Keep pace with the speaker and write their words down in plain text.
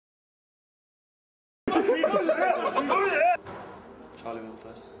Charlie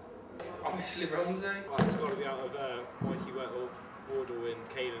Mumford. Obviously Rumsey. Oh, it's got to be out of Mikey Wardle and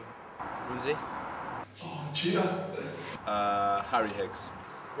Caden. Rumsey. Oh, Cheetah. Harry Higgs.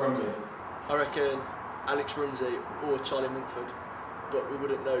 Rumsey. I reckon Alex Rumsey or Charlie Mumford, but we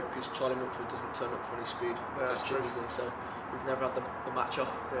wouldn't know because Charlie Mumford doesn't turn up for any speed. Yeah, that's true. Rumsey, so we've never had the match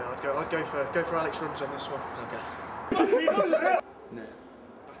off. Yeah, I'd go for Alex Rumsey on this one. Okay. No.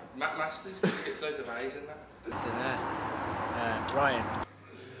 Matt Masters, because he gets loads of A's in that. Dunno. Ryan.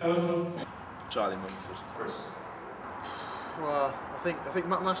 Elephant. Charlie Mumford. Chris. Well, I think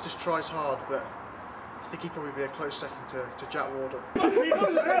Matt Masters tries hard, but I think he'd probably be a close second to Jack Wardle.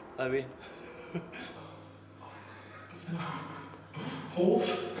 Owen.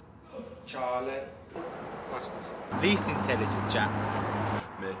 Holt. Charlie. Masters. Least intelligent Jack.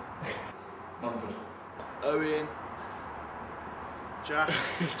 Me. Mumford. Owen. Jack.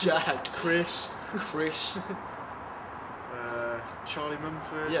 Jack. Chris. Charlie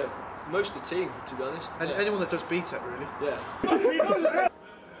Mumford. Yeah, most of the team, to be honest. And anyone that does beat it, really. Yeah.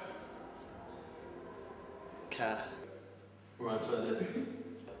 Care. Ryan Fernandez.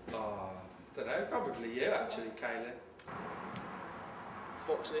 Oh, don't know, probably you actually, Kaylin.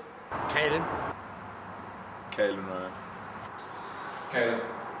 Foxy. Caden. Caelan Ryan. Caleb.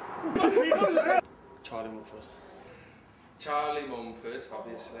 Charlie Mumford. Charlie Mumford,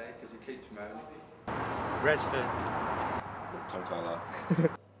 obviously, because he keeps moaning. Resford. Tom Carlisle.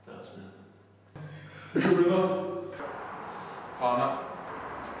 That was me. Gorilla. Palmer.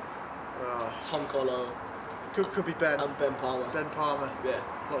 Tom Carlisle Could be Ben. and Ben Palmer. Ben Palmer. Yeah,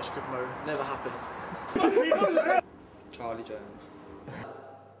 Likes a good moan. never happened. Charlie Jones.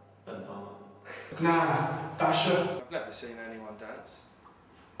 Ben Palmer. Nah. Dasher. I've never seen anyone dance.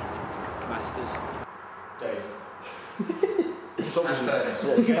 Masters. Dave. And Furnace.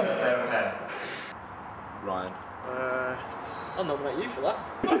 Ryan. I'll nominate you for that.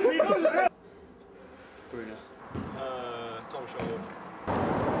 Bruno. Tom Sherwood.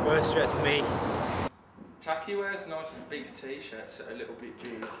 Worcester, it's me. Taki wears nice big t-shirts that are a little bit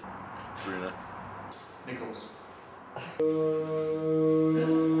big. Bruno. Nichols.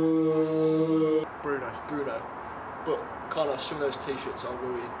 Bruno. But Carlos, some of those t-shirts are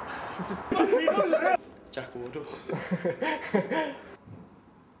worrying. Jack Wardle.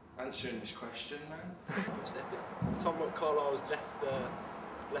 Answering this question, man. Tom Carlisle's left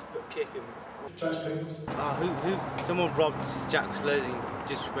foot kick and Jack Pickles. Who? Someone robbed Jack's clothes and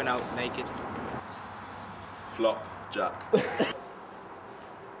just went out naked. Flop. Jack.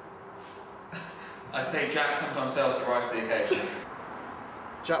 I say Jack sometimes fails to rise to the occasion.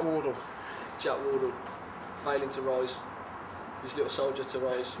 Jack Wardle. Jack Wardle failing to rise. His little soldier to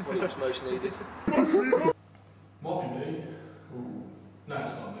rise when he was most needed. Might be me. No,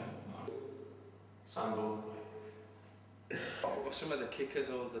 it's not me. No. Sandball. Or some of the kickers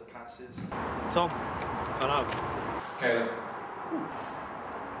or the passes. Tom Carlisle. Caleb.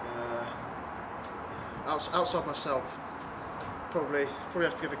 Outside myself, probably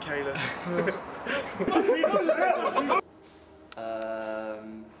have to give it Kayla.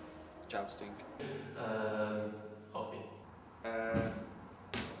 Jousting. Hoppy.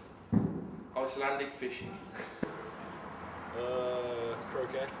 Icelandic fishing.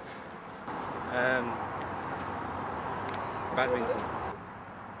 croquet. Badminton.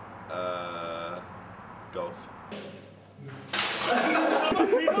 Golf.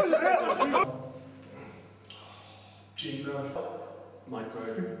 Gina.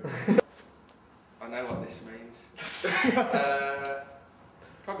 Micro. I know what this means.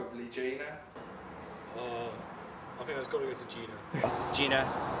 Probably Gina. I think that's got to go to Gina. Gina.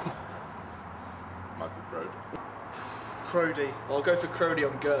 Michael Crode. Crody. I'll go for Crody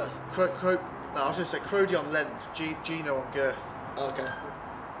on girth. No, I was going to say Crody on length, Gino on girth. Okay.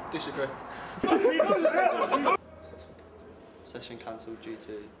 Disagree. Session cancelled due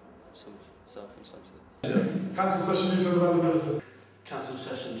to some circumstances. Cancel session due to unavailability. Cancel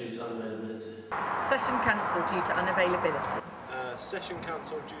session due to unavailability. Session cancelled due to unavailability. Session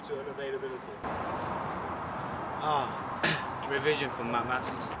cancelled due to unavailability. Revision from Matt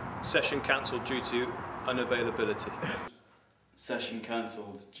Masters. Session cancelled due to unavailability. Session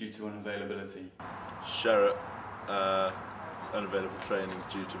cancelled due to unavailability. Sherrett. Unavailable training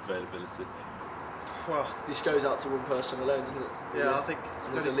due to availability. Well, This goes out to one person alone, doesn't it? yeah, I think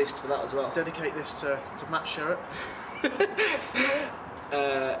And there's a list for that as well. dedicate this to Matt Sherratt.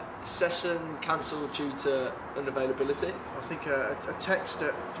 Session cancelled due to unavailability. I think a text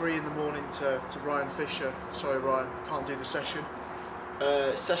at 3 in the morning to Ryan Fisher. Sorry, Ryan, can't do the session.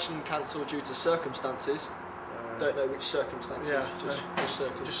 Session cancelled due to circumstances. Don't know which circumstances. Yeah, just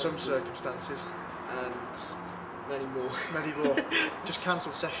circumstances. Just some circumstances. And Many more. Many more. Just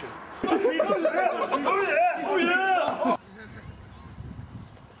cancel session.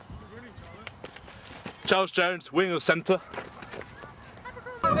 Charles Jones, wing or centre.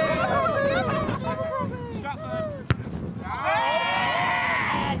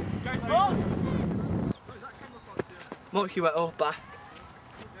 Mikey went all back.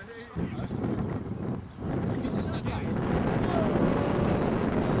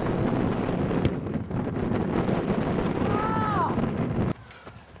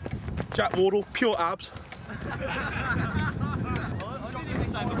 Jack Wardle, pure abs.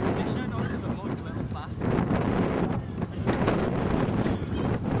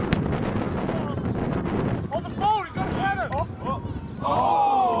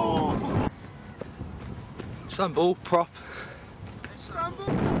 Stand ball, prop.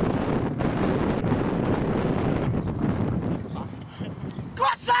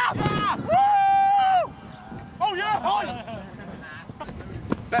 What's up? Oh yeah!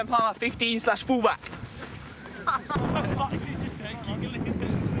 Ben Palmer, 15/fullback.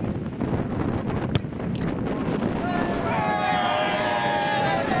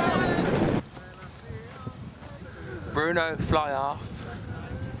 Bruno, fly half.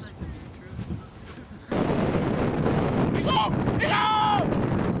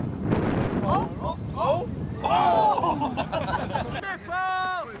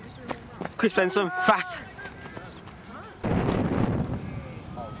 Chris Benson, fat.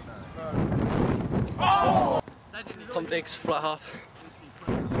 Tom Diggs, flat half.